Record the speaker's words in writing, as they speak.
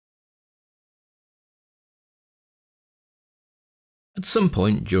At some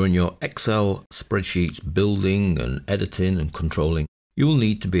point during your Excel spreadsheets building and editing and controlling, you will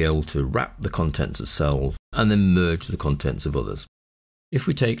need to be able to wrap the contents of cells and then merge the contents of others. If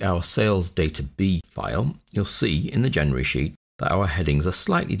we take our sales data B file, you'll see in the January sheet that our headings are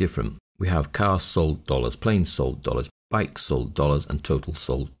slightly different. We have cars sold dollars, planes sold dollars, bikes sold dollars, and total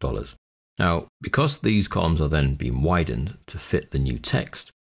sold dollars. Now, because these columns are then being widened to fit the new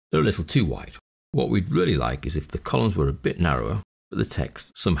text, they're a little too wide. What we'd really like is if the columns were a bit narrower, but the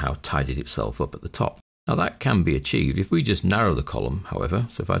text somehow tidied itself up at the top. Now that can be achieved if we just narrow the column, however.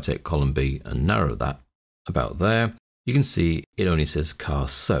 So if I take column B and narrow that about there, you can see it only says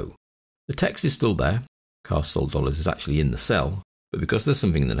cars so. The text is still there. Cars sold dollars is actually in the cell, but because there's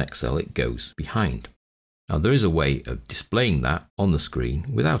something in the next cell, it goes behind. Now there is a way of displaying that on the screen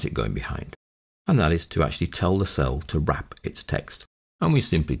without it going behind, and that is to actually tell the cell to wrap its text. And we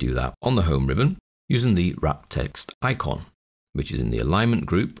simply do that on the home ribbon using the wrap text icon, which is in the alignment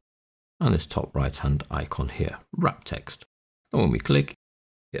group and this top right hand icon here, wrap text. And when we click,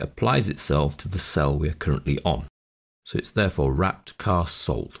 it applies itself to the cell we are currently on. So it's therefore wrapped cars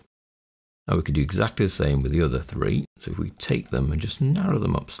sold. Now we can do exactly the same with the other three. So if we take them and just narrow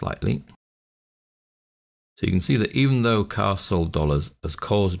them up slightly. So you can see that even though cars sold dollars has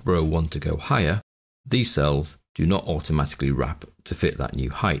caused row 1 to go higher, these cells do not automatically wrap to fit that new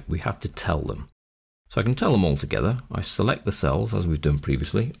height. We have to tell them. So I can tell them all together. I select the cells as we've done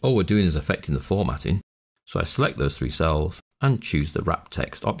previously. All we're doing is affecting the formatting. So I select those 3 cells and choose the wrap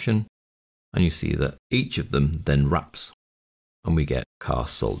text option. And you see that each of them then wraps. And we get cars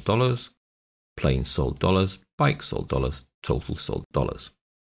sold dollars, planes sold dollars, bikes sold dollars, total sold dollars.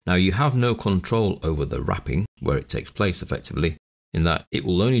 Now you have no control over the wrapping where it takes place effectively, in that it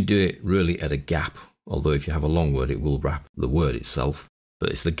will only do it really at a gap. Although if you have a long word, it will wrap the word itself. But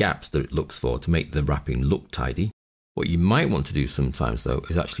it's the gaps that it looks for to make the wrapping look tidy. What you might want to do sometimes though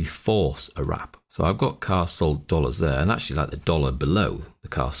is actually force a wrap. So I've got cars sold dollars there and actually like the dollar below the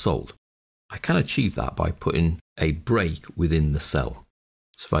cars sold. I can achieve that by putting a break within the cell.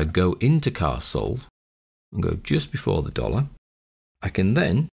 So if I go into cars sold and go just before the dollar, I can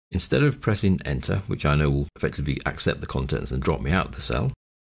then, instead of pressing enter, which I know will effectively accept the contents and drop me out of the cell,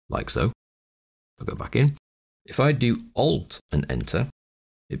 like so, I'll go back in. If I do Alt and enter,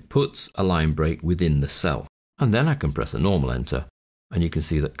 it puts a line break within the cell. And then I can press a normal enter, and you can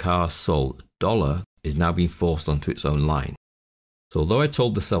see that cars sold dollar is now being forced onto its own line. So although I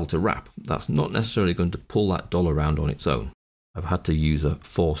told the cell to wrap, that's not necessarily going to pull that dollar around on its own. I've had to use a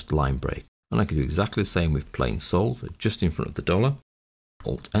forced line break. And I can do exactly the same with plain sold, so just in front of the dollar.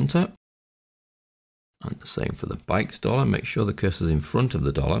 Alt enter. And the same for the bikes dollar. Make sure the cursor's in front of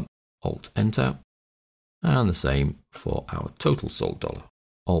the dollar. Alt enter. And the same for our total sold dollar.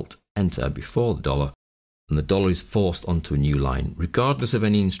 Alt enter before the dollar, and the dollar is forced onto a new line, regardless of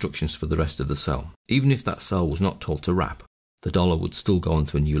any instructions for the rest of the cell. Even if that cell was not told to wrap, the dollar would still go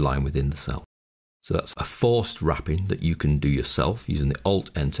onto a new line within the cell. So that's a forced wrapping that you can do yourself using the Alt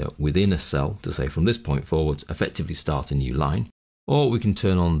enter within a cell to say from this point forwards, effectively start a new line. Or we can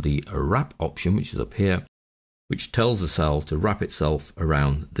turn on the wrap option, which is up here, which tells the cell to wrap itself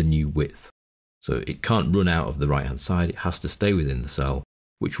around the new width. So it can't run out of the right hand side, it has to stay within the cell,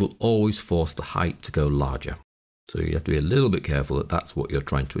 which will always force the height to go larger. So you have to be a little bit careful that that's what you're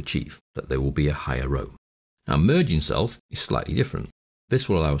trying to achieve, that there will be a higher row. Now merging cells is slightly different. This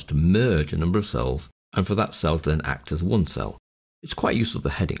will allow us to merge a number of cells and for that cell to then act as one cell. It's quite useful for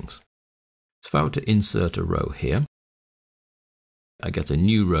headings. So if I were to insert a row here, I get a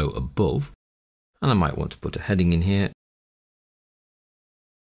new row above, and I might want to put a heading in here.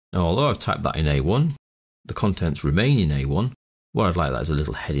 Now although I've typed that in A1, the contents remain in A1. What I'd like that is a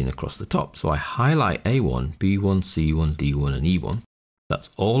little heading across the top. So I highlight A1, B1, C1, D1 and E1. That's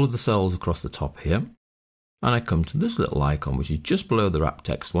all of the cells across the top here. And I come to this little icon, which is just below the wrap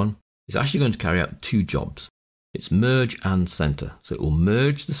text one. It's actually going to carry out 2 jobs. It's merge and center. So it will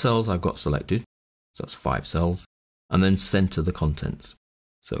merge the cells I've got selected. So that's 5 cells. And then center the contents.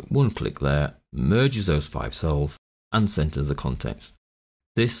 So one click there, merges those 5 cells and centers the contents.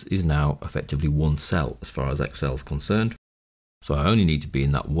 This is now effectively one cell as far as Excel is concerned. So I only need to be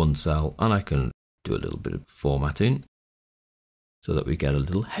in that one cell, and I can do a little bit of formatting so that we get a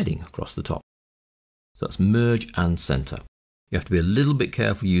little heading across the top. So that's merge and center. You have to be a little bit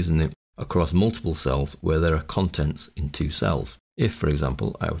careful using it across multiple cells where there are contents in 2 cells. If, for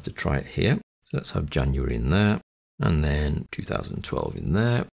example, I were to try it here, so let's have January in there, and then 2012 in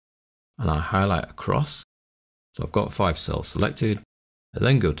there, and I highlight across. So I've got 5 cells selected. I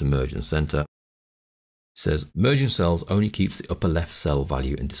then go to merge and center. It says merging cells only keeps the upper left cell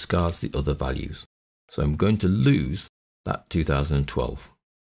value and discards the other values. So I'm going to lose that 2012.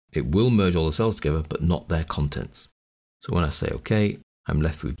 It will merge all the cells together, but not their contents. So when I say OK, I'm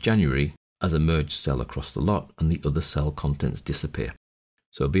left with January as a merged cell across the lot, and the other cell contents disappear.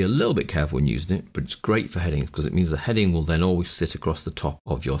 So be a little bit careful when using it, but it's great for headings because it means the heading will then always sit across the top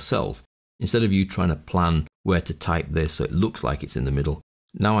of your cells. Instead of you trying to plan where to type this so it looks like it's in the middle,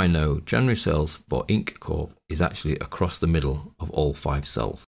 now I know January sales for Inc. Corp is actually across the middle of all 5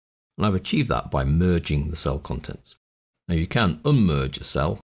 cells. And I've achieved that by merging the cell contents. Now you can unmerge a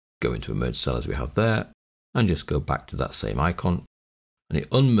cell, go into a merged cell as we have there, and just go back to that same icon, and it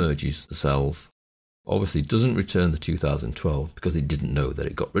unmerges the cells. Obviously doesn't return the 2012 because it didn't know that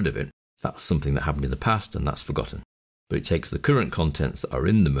it got rid of it. That's something that happened in the past and that's forgotten. But it takes the current contents that are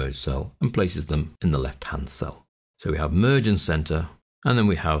in the merged cell and places them in the left-hand cell. So we have merge and center, and then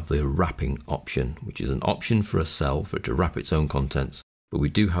we have the wrapping option, which is an option for a cell for it to wrap its own contents. But we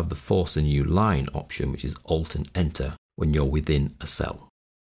do have the force a new line option, which is Alt and Enter when you're within a cell.